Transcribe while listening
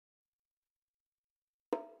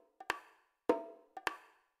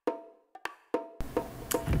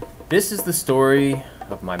This is the story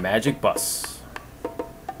of my Magic Bus.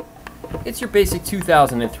 It's your basic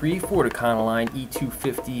 2003 Ford Econoline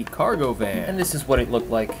E250 cargo van, and this is what it looked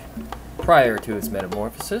like prior to its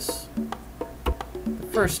metamorphosis. The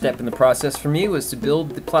first step in the process for me was to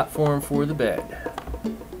build the platform for the bed.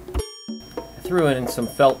 I threw in some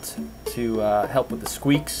felt to help with the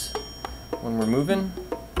squeaks when we're moving.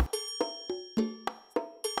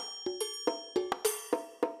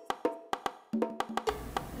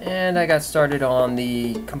 And I got started on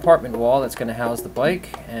the compartment wall that's going to house the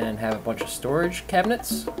bike and have a bunch of storage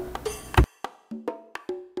cabinets.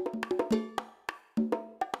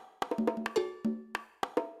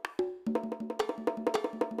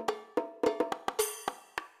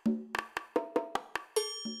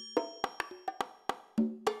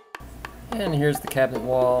 And here's the cabinet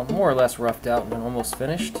wall, more or less roughed out and almost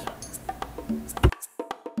finished.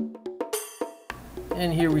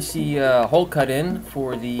 And here we see a hole cut in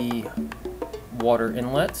for the water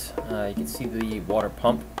inlet. You can see the water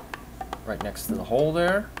pump right next to the hole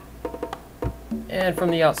there. And from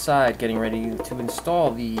the outside, getting ready to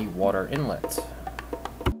install the water inlet.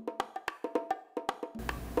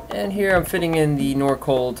 And here I'm fitting in the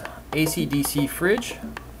Norcold AC/DC fridge.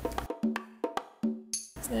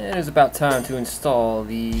 And it's about time to install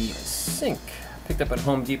the sink. Picked up at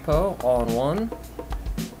Home Depot, all in one.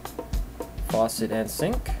 Faucet and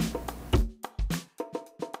sink.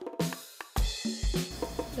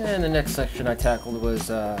 And the next section I tackled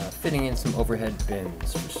was fitting in some overhead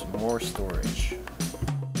bins for some more storage.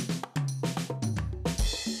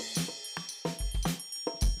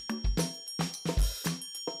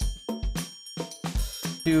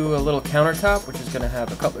 Do a little countertop, which is going to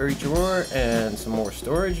have a cutlery drawer and some more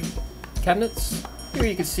storage cabinets. Here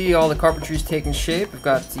you can see all the carpentry's taking shape. We've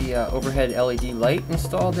got the overhead LED light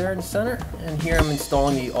installed there in the center. And here I'm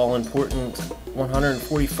installing the all-important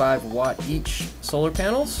 145 watt each solar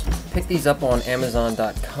panels. Picked these up on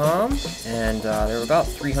Amazon.com, and they were about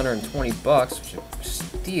 320 bucks, which is a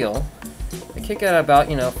steal. They kick out about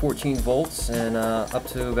 14 volts and up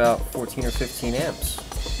to about 14 or 15 amps.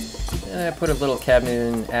 And I put a little cabinet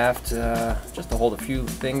in aft just to hold a few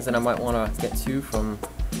things that I might want to get to from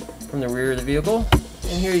the rear of the vehicle.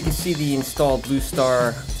 And here you can see the installed Blue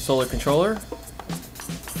Star solar controller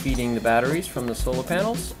feeding the batteries from the solar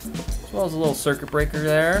panels, as well as a little circuit breaker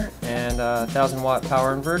there and a 1000 watt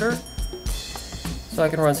power inverter, so I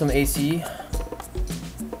can run some AC.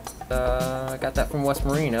 I got that from West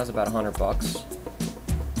Marine. That was about 100 bucks.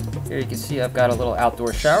 Here you can see I've got a little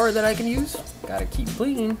outdoor shower that I can use. Gotta keep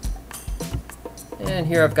clean. And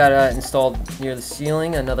here I've got installed near the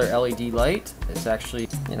ceiling another LED light. It's actually,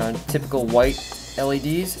 typical white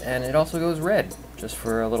LEDs, and it also goes red, just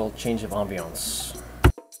for a little change of ambiance.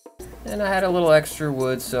 And I had a little extra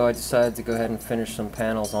wood, so I decided to go ahead and finish some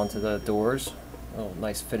panels onto the doors. A little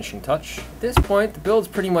nice finishing touch. At this point, the build's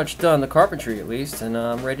pretty much done, the carpentry at least, and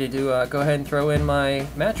I'm ready to go ahead and throw in my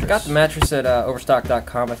mattress. Got the mattress at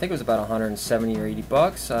Overstock.com. I think it was about 170 or 80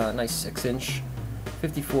 bucks. Nice 6-inch.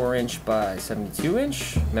 54-inch by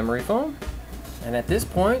 72-inch memory foam, and at this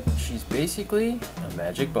point she's basically a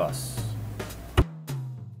Magic Bus.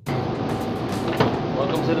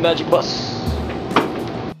 Welcome to the Magic Bus.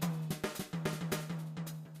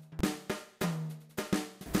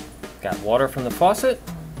 Got water from the faucet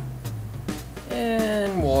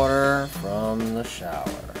and water from the shower,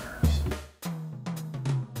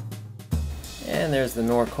 and there's the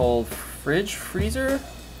Norcold freezer.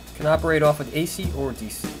 Can operate off with AC or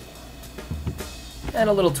DC. And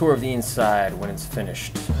a little tour of the inside when it's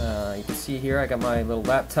finished. You can see here I got my little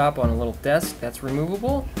laptop on a little desk that's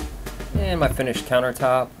removable, and my finished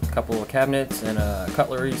countertop, a couple of cabinets, and a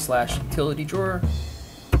cutlery / utility drawer.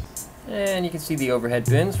 And you can see the overhead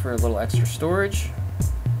bins for a little extra storage.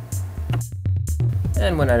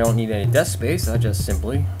 And when I don't need any desk space, I just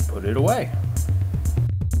simply put it away.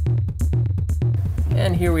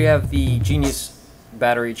 And here we have the Genius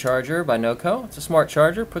battery charger by Noco. It's a smart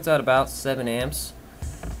charger, puts out about 7 amps.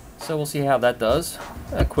 So we'll see how that does.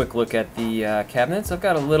 A quick look at the cabinets. I've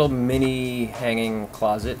got a little mini hanging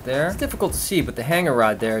closet there. It's difficult to see, but the hanger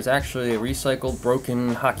rod there is actually a recycled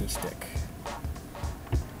broken hockey stick.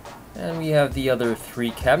 And we have the other 3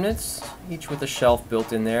 cabinets, each with a shelf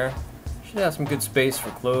built in there. Should have some good space for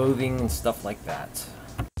clothing and stuff like that.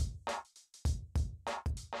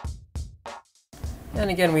 And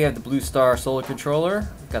again, we have the Blue Star solar controller.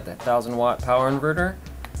 We've got that 1000 watt power inverter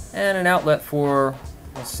and an outlet for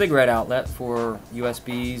a cigarette outlet for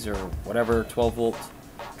USBs or whatever 12 volt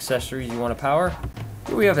accessories you want to power.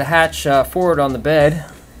 Here we have the hatch forward on the bed.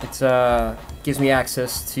 It gives me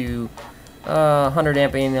access to 100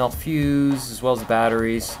 amp A&L fuse as well as the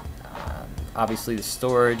batteries. obviously the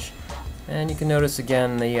storage, and you can notice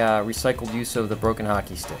again the recycled use of the broken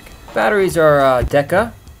hockey stick. Batteries are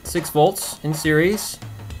Deca, 6 volts in series,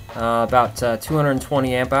 about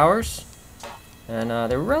 220 amp hours, and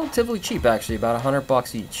they're relatively cheap actually, about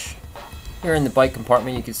 $100 each. Here in the bike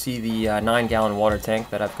compartment you can see the 9-gallon water tank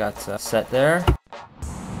that I've got set there.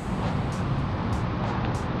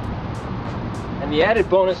 And the added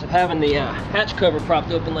bonus of having the hatch cover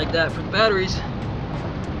propped open like that for the batteries,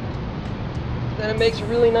 then it makes a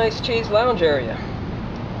really nice chaise lounge area.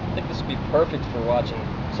 I think this would be perfect for watching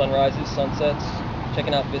sunrises, sunsets,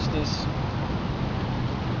 checking out vistas.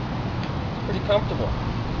 Pretty comfortable.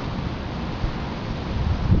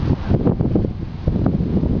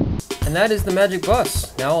 And that is the Magic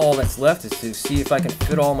Bus. Now all that's left is to see if I can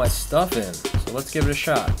fit all my stuff in. So let's give it a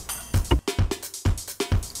shot.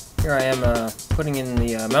 Here I am putting in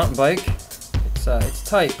the mountain bike. It's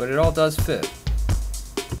tight, but it all does fit.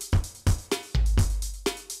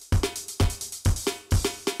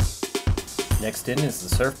 Next in is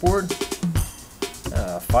the surfboard,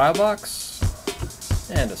 a file box,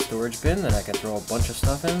 and a storage bin that I can throw a bunch of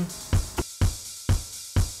stuff in,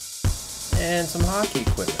 and some hockey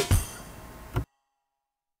equipment.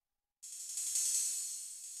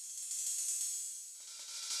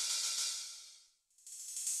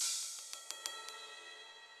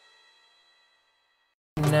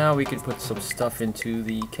 Now we could put some stuff into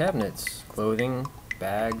the cabinets, clothing,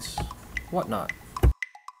 bags, whatnot.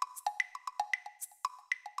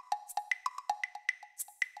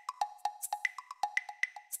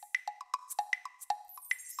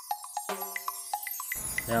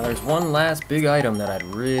 Now there's one last big item that I'd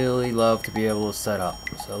really love to be able to set up,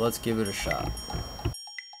 so let's give it a shot.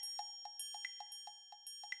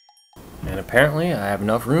 And apparently I have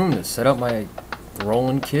enough room to set up my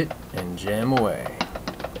rolling kit and jam away.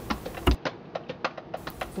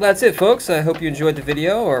 Well, that's it, folks. I hope you enjoyed the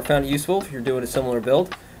video or found it useful if you're doing a similar build.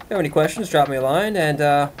 If you have any questions, drop me a line. And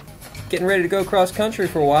getting ready to go cross country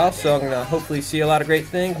for a while, so I'm going to hopefully see a lot of great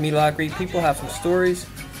things, meet a lot of great people, have some stories.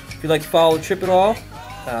 If you'd like to follow the trip at all,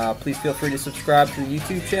 please feel free to subscribe to the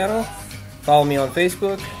YouTube channel, follow me on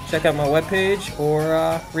Facebook, check out my webpage,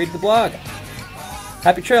 or read the blog.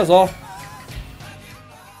 Happy trails, all!